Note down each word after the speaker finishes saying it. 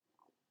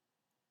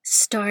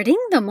Starting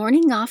the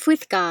morning off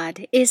with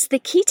God is the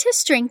key to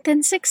strength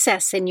and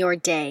success in your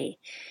day.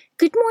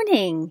 Good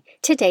morning.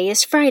 Today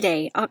is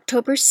Friday,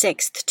 October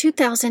 6th,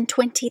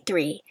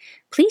 2023.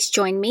 Please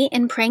join me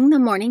in praying the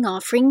morning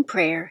offering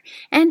prayer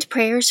and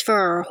prayers for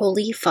our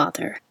Holy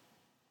Father.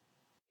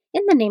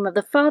 In the name of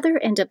the Father,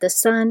 and of the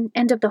Son,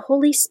 and of the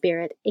Holy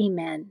Spirit,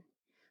 Amen.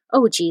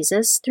 O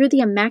Jesus, through the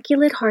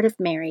Immaculate Heart of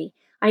Mary,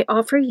 I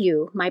offer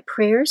you my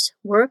prayers,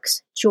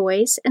 works,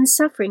 joys, and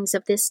sufferings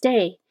of this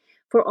day,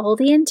 for all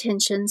the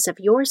intentions of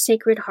your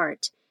Sacred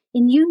Heart,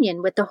 in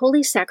union with the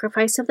holy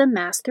sacrifice of the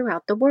Mass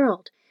throughout the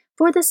world,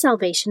 for the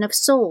salvation of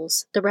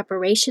souls, the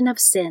reparation of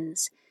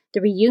sins,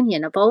 the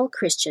reunion of all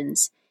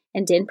Christians,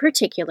 and in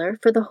particular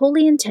for the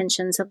holy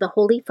intentions of the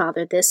Holy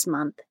Father this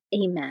month.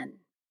 Amen.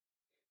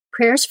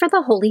 Prayers for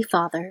the Holy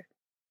Father.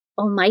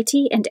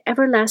 Almighty and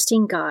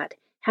everlasting God,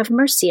 have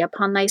mercy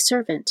upon thy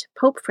servant,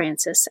 Pope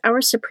Francis,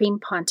 our Supreme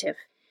Pontiff,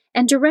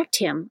 and direct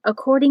him,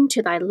 according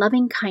to thy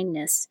loving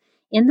kindness,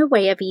 in the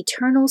way of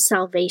eternal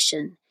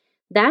salvation,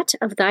 that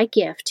of thy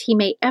gift he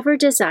may ever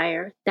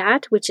desire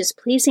that which is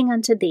pleasing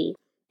unto thee,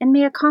 and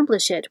may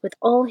accomplish it with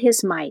all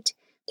his might,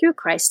 through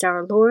Christ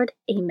our Lord.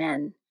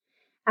 Amen.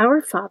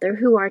 Our Father,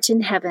 who art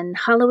in heaven,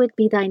 hallowed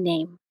be thy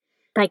name.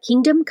 Thy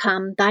kingdom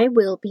come, thy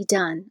will be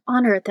done,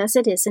 on earth as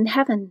it is in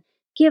heaven.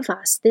 Give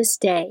us this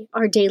day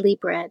our daily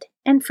bread,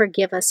 and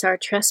forgive us our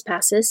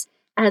trespasses,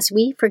 as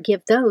we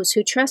forgive those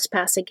who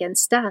trespass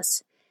against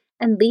us.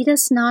 And lead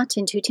us not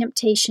into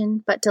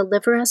temptation, but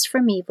deliver us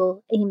from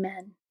evil.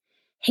 Amen.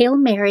 Hail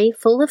Mary,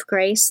 full of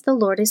grace, the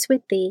Lord is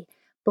with thee.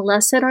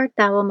 Blessed art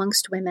thou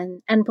amongst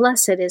women, and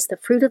blessed is the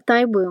fruit of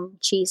thy womb,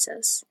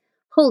 Jesus.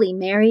 Holy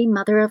Mary,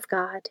 Mother of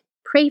God,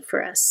 pray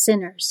for us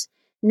sinners,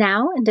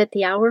 now and at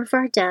the hour of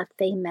our death.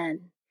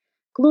 Amen.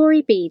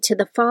 Glory be to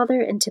the Father,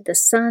 and to the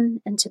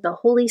Son, and to the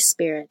Holy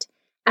Spirit,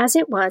 as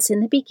it was in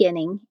the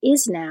beginning,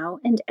 is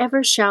now, and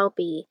ever shall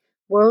be,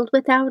 world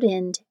without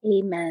end.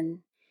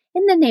 Amen.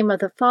 In the name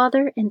of the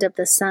Father, and of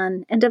the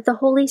Son, and of the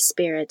Holy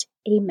Spirit.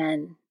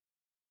 Amen.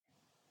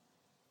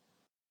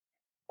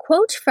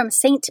 Quote from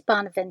Saint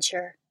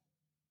Bonaventure.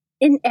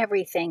 In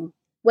everything,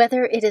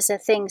 whether it is a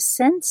thing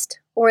sensed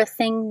or a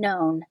thing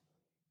known,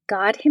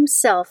 God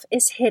himself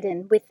is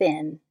hidden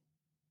within.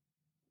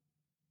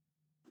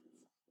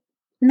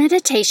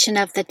 Meditation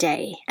of the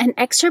Day, an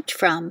excerpt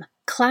from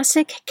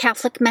Classic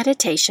Catholic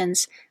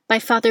Meditations by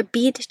Father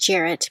Bede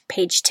Jarrett,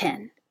 page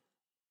 10.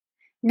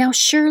 Now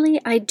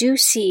surely I do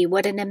see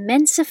what an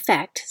immense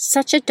effect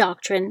such a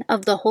doctrine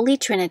of the Holy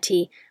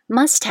Trinity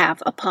must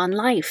have upon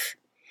life.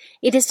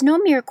 It is no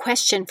mere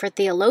question for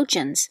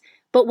theologians,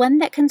 but one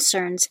that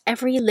concerns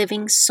every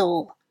living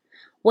soul.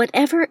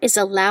 Whatever is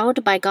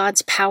allowed by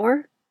God's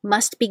power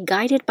must be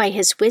guided by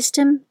his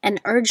wisdom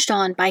and urged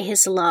on by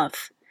his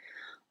love.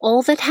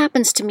 All that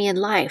happens to me in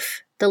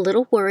life, the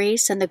little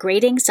worries and the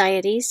great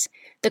anxieties,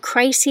 the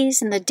crises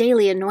and the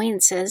daily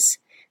annoyances,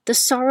 the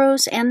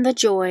sorrows and the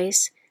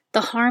joys,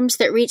 the harms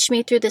that reach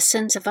me through the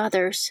sins of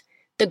others,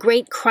 the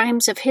great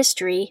crimes of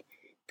history,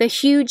 the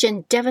huge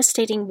and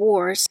devastating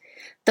wars,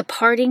 the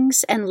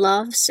partings and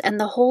loves, and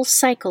the whole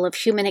cycle of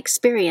human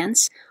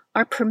experience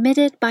are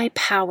permitted by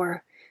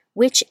power,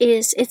 which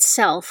is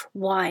itself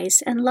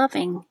wise and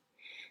loving.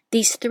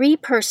 These three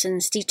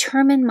persons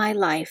determine my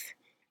life,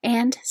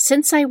 and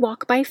since I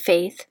walk by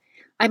faith,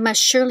 I must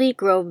surely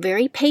grow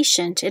very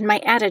patient in my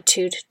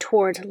attitude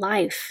toward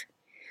life.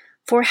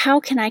 For how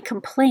can I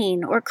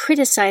complain or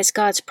criticize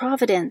God's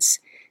providence,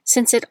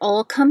 since it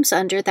all comes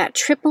under that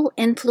triple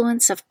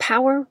influence of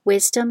power,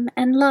 wisdom,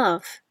 and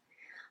love?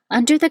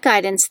 Under the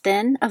guidance,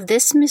 then, of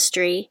this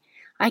mystery,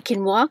 I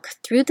can walk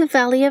through the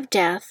valley of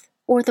death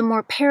or the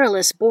more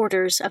perilous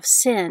borders of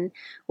sin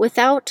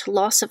without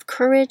loss of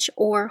courage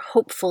or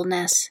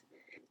hopefulness.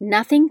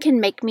 Nothing can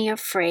make me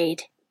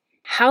afraid.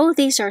 How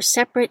these are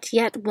separate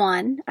yet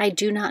one, I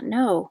do not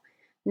know,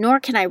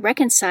 nor can I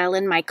reconcile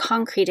in my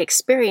concrete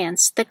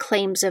experience the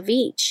claims of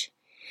each.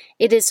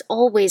 It is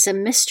always a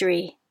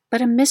mystery,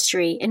 but a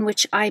mystery in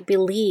which I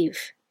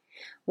believe.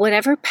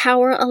 Whatever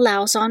power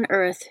allows on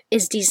earth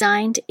is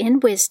designed in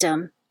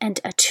wisdom and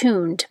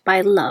attuned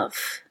by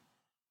love.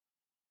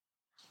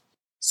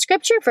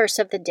 Scripture verse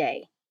of the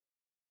day.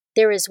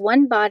 There is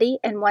one body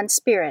and one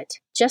Spirit,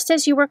 just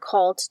as you were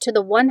called to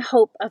the one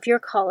hope of your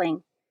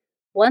calling,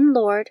 one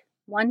Lord,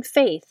 one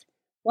faith,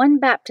 one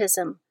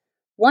baptism,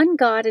 one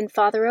God and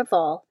Father of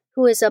all,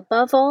 who is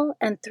above all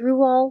and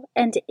through all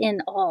and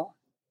in all.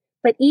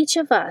 But each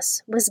of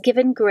us was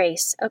given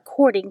grace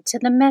according to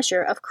the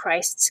measure of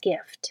Christ's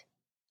gift.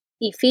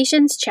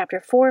 Ephesians chapter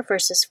 4,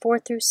 verses 4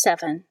 through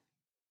 7.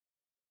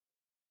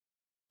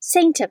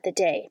 Saint of the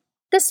Day.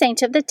 The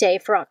saint of the day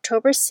for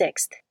October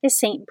 6th is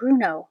Saint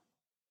Bruno.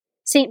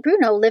 Saint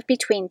Bruno lived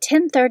between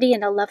 1030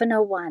 and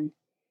 1101.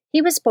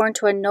 He was born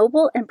to a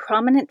noble and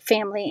prominent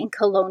family in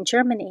Cologne,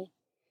 Germany.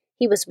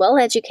 He was well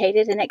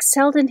educated and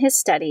excelled in his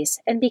studies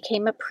and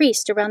became a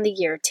priest around the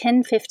year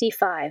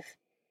 1055.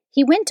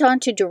 He went on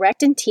to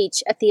direct and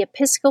teach at the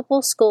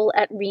Episcopal School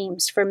at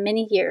Reims for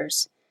many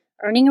years,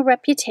 earning a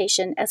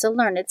reputation as a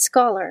learned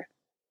scholar.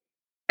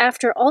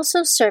 After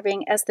also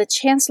serving as the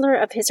chancellor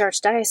of his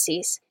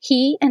archdiocese,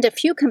 he and a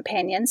few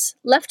companions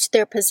left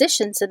their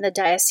positions in the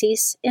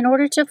diocese in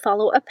order to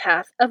follow a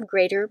path of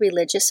greater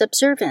religious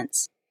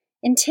observance.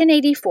 In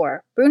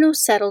 1084, Bruno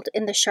settled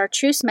in the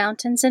Chartreuse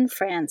Mountains in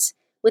France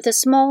with a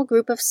small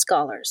group of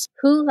scholars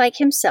who, like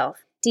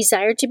himself,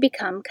 desired to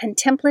become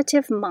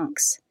contemplative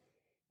monks.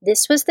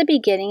 This was the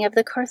beginning of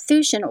the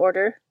Carthusian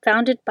order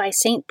founded by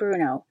Saint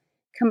Bruno,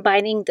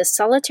 combining the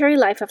solitary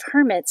life of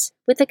hermits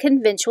with the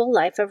conventual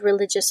life of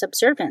religious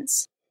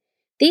observance.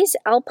 These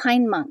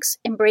Alpine monks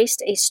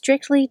embraced a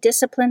strictly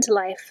disciplined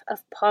life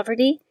of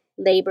poverty,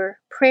 labor,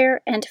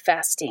 prayer, and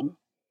fasting.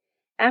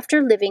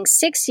 After living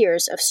 6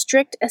 years of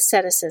strict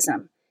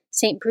asceticism,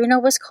 St. Bruno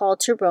was called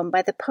to Rome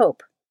by the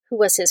Pope, who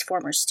was his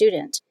former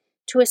student,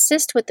 to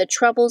assist with the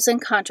troubles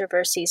and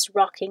controversies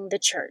rocking the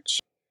Church.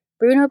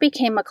 Bruno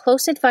became a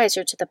close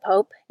advisor to the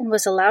Pope and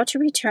was allowed to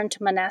return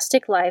to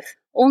monastic life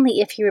only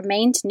if he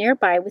remained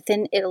nearby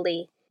within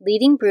Italy,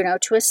 leading Bruno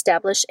to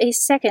establish a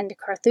second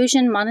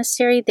Carthusian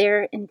monastery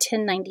there in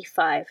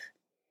 1095.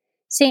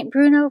 St.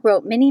 Bruno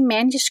wrote many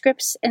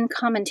manuscripts and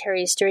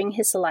commentaries during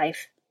his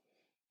life,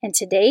 and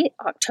today,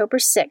 October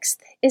 6th,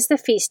 is the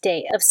feast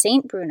day of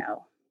St.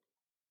 Bruno.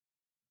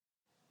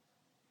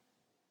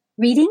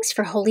 Readings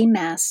for Holy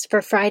Mass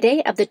for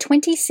Friday of the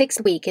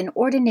 26th week in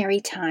Ordinary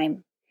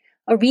Time.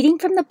 A reading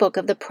from the book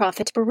of the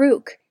prophet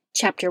Baruch,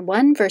 chapter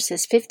 1,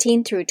 verses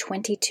 15 through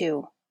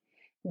 22.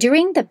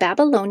 During the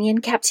Babylonian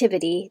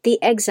captivity,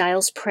 the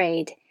exiles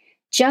prayed,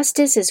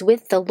 "Justice is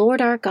with the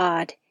Lord our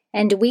God,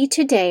 and we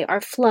today are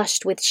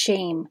flushed with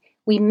shame,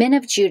 we men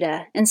of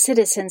Judah and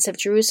citizens of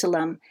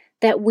Jerusalem,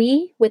 that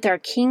we, with our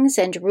kings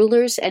and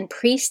rulers and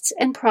priests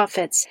and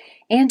prophets,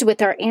 and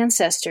with our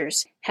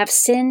ancestors, have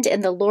sinned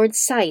in the Lord's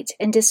sight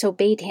and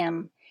disobeyed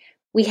him.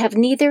 We have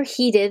neither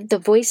heeded the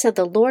voice of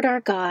the Lord our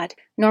God,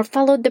 nor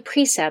followed the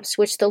precepts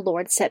which the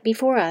Lord set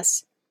before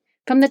us.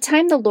 From the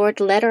time the Lord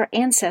led our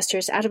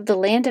ancestors out of the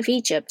land of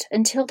Egypt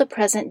until the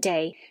present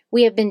day,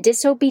 we have been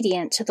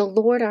disobedient to the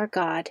Lord our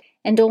God,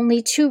 and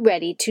only too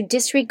ready to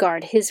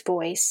disregard his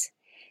voice.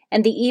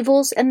 And the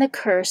evils and the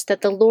curse that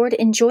the Lord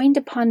enjoined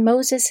upon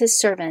Moses his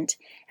servant,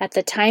 at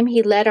the time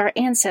he led our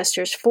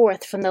ancestors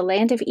forth from the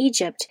land of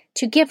Egypt,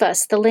 to give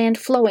us the land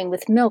flowing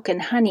with milk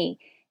and honey,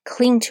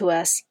 cling to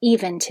us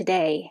even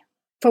today.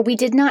 For we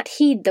did not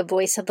heed the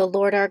voice of the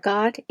Lord our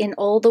God in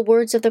all the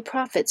words of the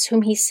prophets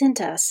whom he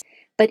sent us,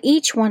 but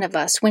each one of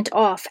us went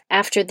off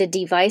after the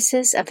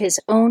devices of his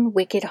own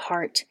wicked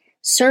heart,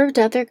 served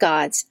other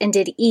gods, and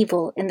did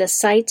evil in the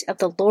sight of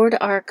the Lord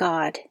our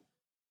God."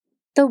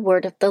 The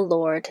word of the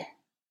Lord.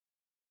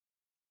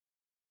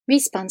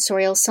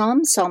 Responsorial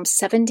Psalm, Psalm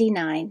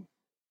 79.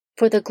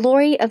 For the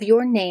glory of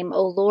your name,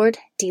 O Lord,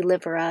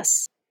 deliver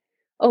us.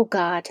 O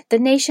God, the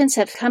nations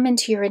have come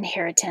into your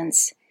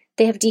inheritance.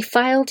 They have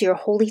defiled your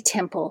holy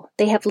temple.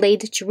 They have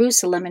laid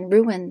Jerusalem in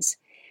ruins.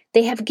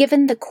 They have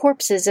given the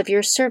corpses of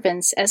your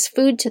servants as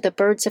food to the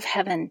birds of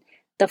heaven,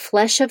 the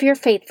flesh of your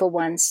faithful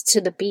ones to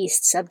the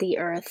beasts of the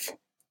earth.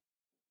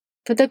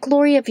 For the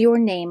glory of your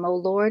name, O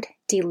Lord,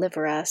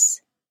 deliver us.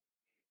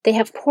 They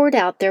have poured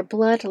out their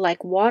blood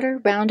like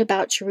water round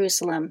about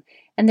Jerusalem,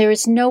 and there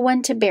is no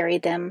one to bury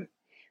them.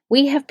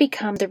 We have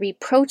become the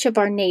reproach of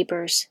our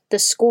neighbors, the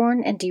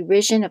scorn and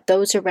derision of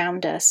those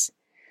around us.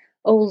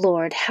 O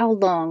Lord, how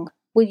long?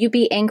 Will you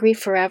be angry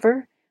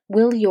forever?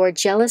 Will your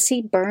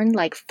jealousy burn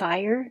like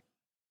fire?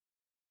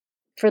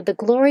 For the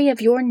glory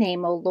of your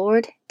name, O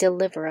Lord,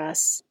 deliver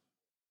us.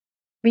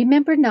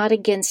 Remember not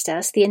against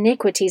us the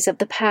iniquities of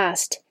the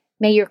past.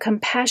 May your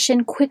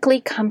compassion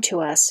quickly come to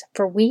us,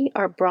 for we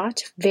are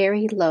brought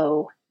very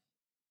low.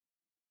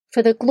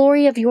 For the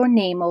glory of your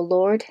name, O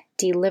Lord,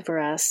 deliver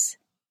us.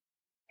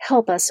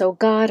 Help us, O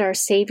God, our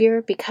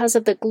Savior, because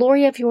of the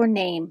glory of your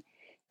name.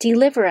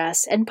 Deliver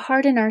us and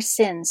pardon our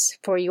sins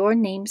for your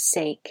name's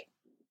sake.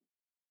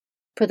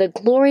 For the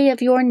glory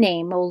of your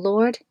name, O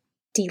Lord,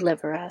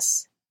 deliver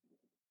us.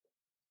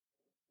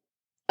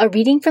 A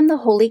reading from the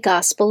Holy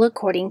Gospel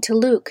according to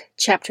Luke,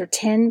 chapter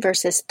 10,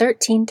 verses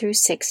 13 through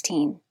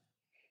 16.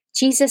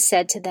 Jesus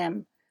said to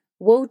them,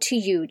 "Woe to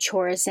you,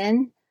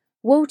 Chorazin!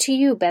 Woe to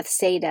you,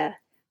 Bethsaida!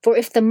 For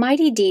if the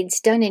mighty deeds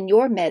done in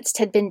your midst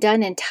had been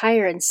done in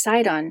Tyre and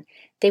Sidon,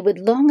 they would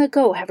long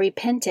ago have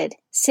repented,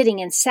 sitting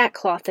in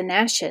sackcloth and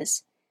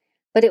ashes.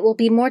 But it will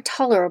be more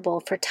tolerable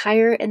for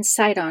Tyre and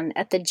Sidon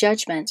at the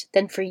judgment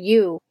than for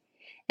you.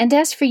 And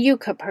as for you,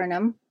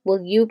 Capernaum,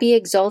 will you be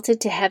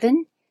exalted to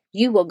heaven?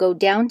 You will go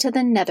down to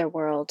the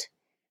netherworld.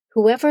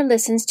 Whoever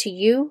listens to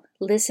you,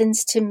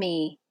 listens to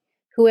me.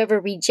 Whoever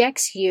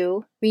rejects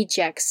you,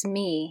 rejects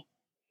me.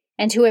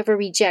 And whoever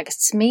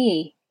rejects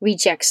me,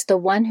 rejects the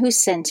one who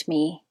sent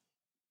me."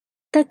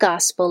 The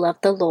Gospel of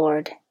the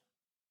Lord.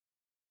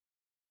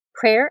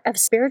 Prayer of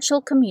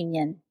Spiritual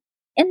Communion.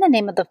 In the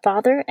name of the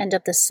Father, and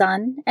of the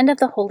Son, and of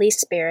the Holy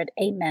Spirit,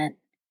 Amen.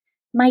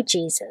 My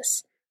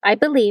Jesus, I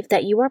believe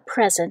that you are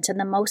present in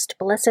the most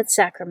blessed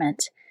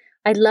sacrament.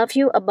 I love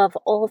you above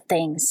all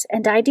things,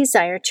 and I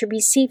desire to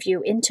receive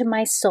you into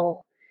my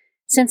soul.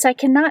 Since I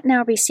cannot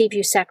now receive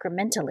you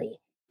sacramentally,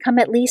 Come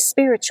at least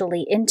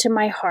spiritually into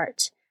my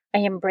heart. I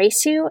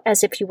embrace you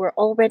as if you were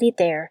already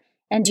there,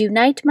 and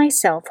unite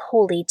myself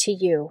wholly to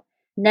you.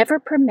 Never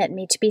permit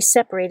me to be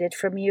separated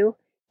from you.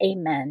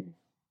 Amen.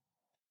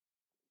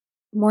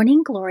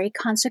 Morning Glory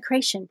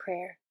Consecration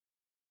Prayer.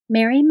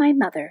 Mary, my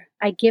mother,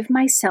 I give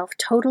myself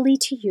totally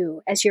to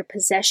you as your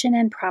possession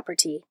and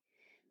property.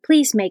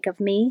 Please make of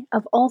me,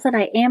 of all that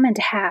I am and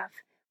have,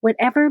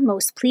 whatever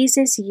most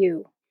pleases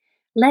you.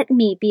 Let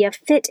me be a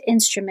fit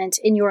instrument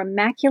in your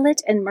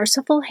immaculate and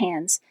merciful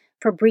hands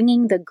for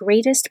bringing the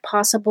greatest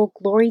possible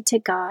glory to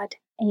God.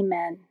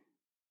 Amen.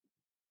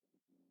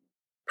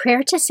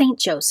 Prayer to Saint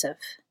Joseph.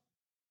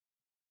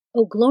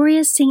 O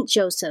glorious Saint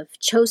Joseph,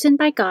 chosen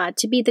by God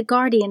to be the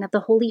guardian of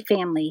the Holy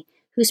Family,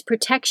 whose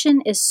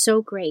protection is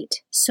so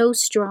great, so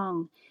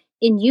strong,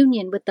 in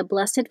union with the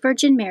Blessed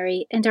Virgin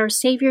Mary and our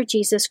Savior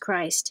Jesus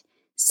Christ,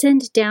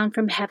 send down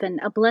from heaven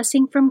a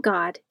blessing from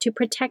God to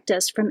protect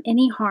us from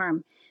any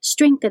harm,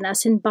 strengthen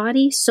us in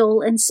body,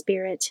 soul, and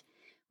spirit.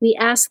 We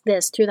ask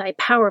this through thy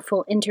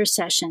powerful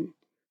intercession.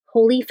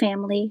 Holy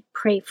Family,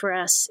 pray for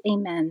us.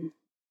 Amen.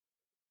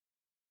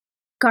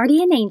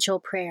 Guardian Angel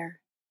Prayer.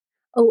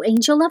 O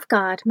angel of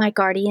God, my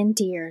guardian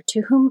dear,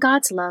 to whom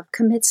God's love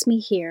commits me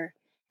here,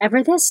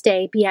 ever this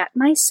day be at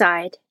my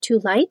side, to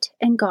light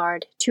and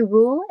guard, to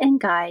rule and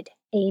guide.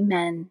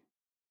 Amen.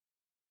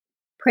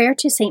 Prayer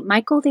to Saint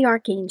Michael the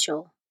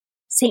Archangel.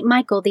 Saint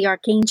Michael the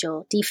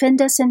Archangel,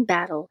 defend us in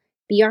battle,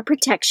 be our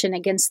protection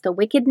against the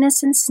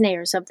wickedness and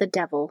snares of the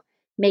devil.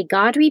 May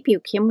God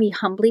rebuke him, we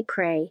humbly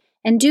pray,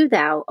 and do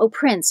thou, O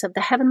Prince of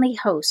the heavenly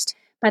host,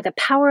 by the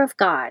power of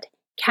God,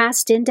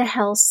 cast into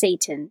hell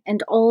Satan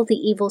and all the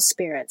evil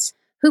spirits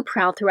who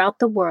prowl throughout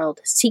the world,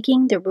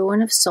 seeking the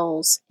ruin of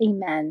souls.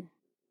 Amen.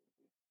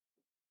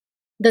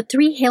 The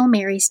Three Hail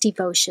Marys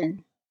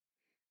Devotion.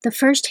 The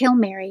first Hail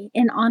Mary,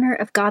 in honor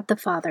of God the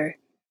Father.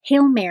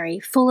 Hail Mary,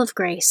 full of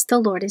grace, the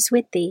Lord is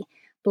with thee.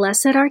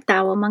 Blessed art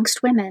thou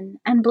amongst women,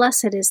 and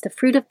blessed is the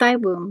fruit of thy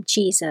womb,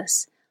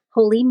 Jesus.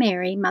 Holy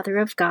Mary, Mother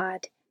of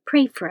God,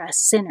 pray for us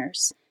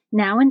sinners,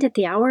 now and at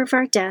the hour of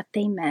our death.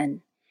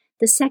 Amen.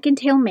 The second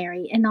Hail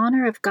Mary, in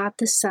honor of God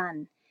the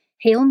Son.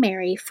 Hail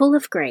Mary, full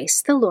of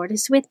grace, the Lord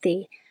is with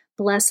thee.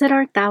 Blessed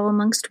art thou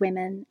amongst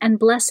women, and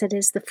blessed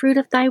is the fruit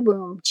of thy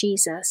womb,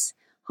 Jesus.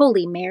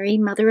 Holy Mary,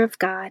 Mother of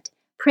God,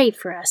 pray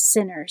for us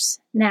sinners,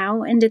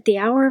 now and at the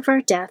hour of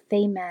our death.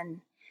 Amen.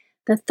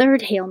 The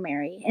third Hail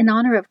Mary, in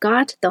honor of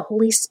God the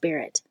Holy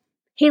Spirit.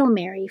 Hail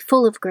Mary,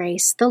 full of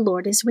grace, the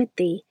Lord is with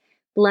thee.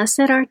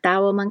 Blessed art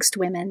thou amongst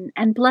women,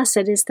 and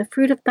blessed is the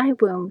fruit of thy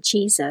womb,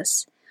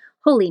 Jesus.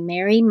 Holy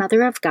Mary,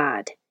 Mother of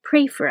God,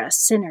 pray for us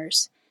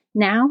sinners,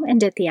 now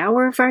and at the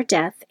hour of our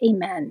death.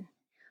 Amen.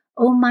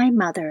 O my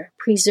Mother,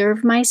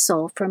 preserve my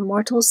soul from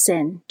mortal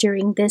sin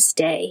during this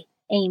day.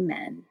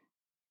 Amen.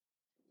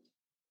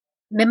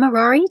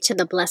 Memorare to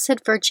the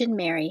Blessed Virgin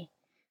Mary.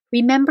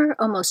 Remember,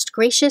 O most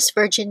gracious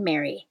Virgin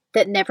Mary,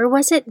 that never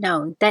was it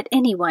known that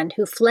anyone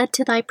who fled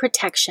to thy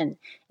protection,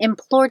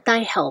 implored thy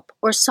help,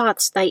 or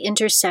sought thy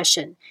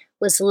intercession,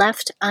 was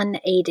left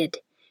unaided.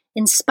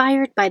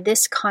 Inspired by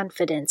this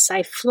confidence,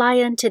 I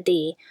fly unto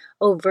thee,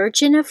 O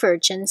Virgin of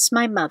Virgins,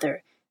 my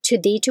Mother. To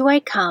thee do I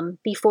come,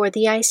 before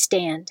thee I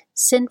stand,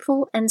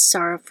 sinful and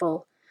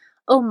sorrowful.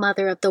 O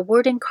Mother of the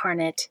Word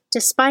incarnate,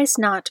 despise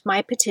not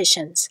my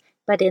petitions,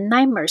 but in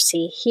thy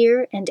mercy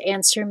hear and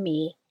answer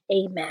me.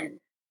 Amen.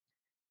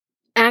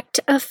 Act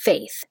of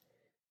Faith.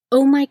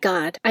 O my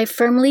God, I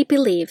firmly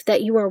believe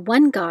that you are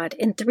one God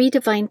in three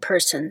divine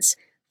persons,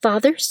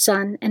 Father,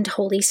 Son, and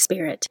Holy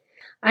Spirit.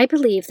 I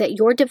believe that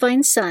your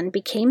divine Son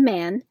became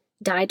man,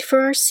 died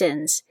for our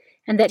sins,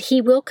 and that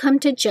he will come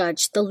to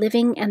judge the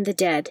living and the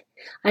dead.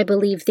 I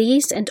believe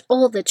these and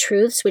all the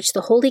truths which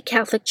the Holy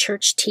Catholic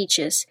Church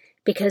teaches,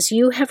 because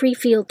you have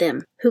revealed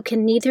them, who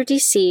can neither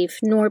deceive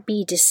nor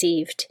be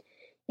deceived.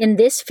 In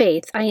this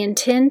faith I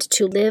intend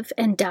to live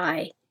and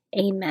die.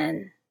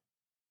 Amen.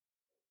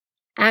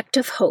 Act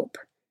of Hope.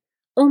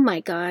 O my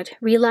God,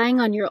 relying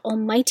on your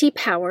almighty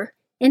power,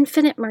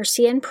 infinite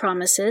mercy, and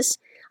promises,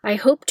 I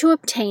hope to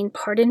obtain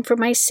pardon for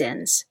my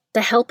sins,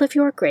 the help of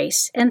your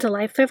grace, and the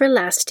life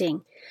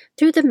everlasting,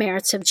 through the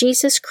merits of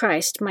Jesus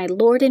Christ, my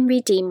Lord and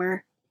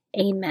Redeemer.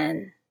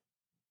 Amen.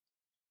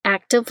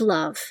 Act of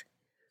Love.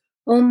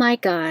 O my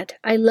God,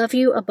 I love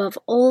you above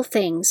all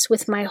things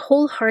with my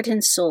whole heart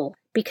and soul,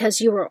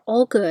 because you are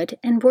all good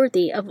and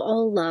worthy of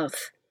all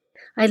love.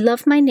 I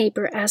love my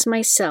neighbor as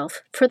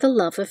myself for the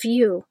love of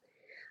you.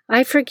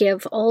 I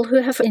forgive all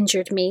who have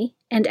injured me,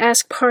 and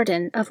ask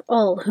pardon of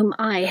all whom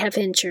I have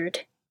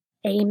injured.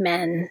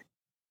 Amen.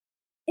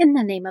 In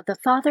the name of the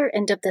Father,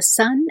 and of the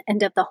Son,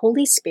 and of the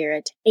Holy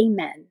Spirit.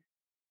 Amen.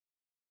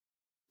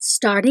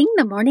 Starting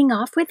the morning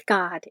off with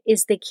God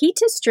is the key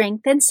to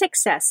strength and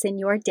success in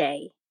your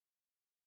day.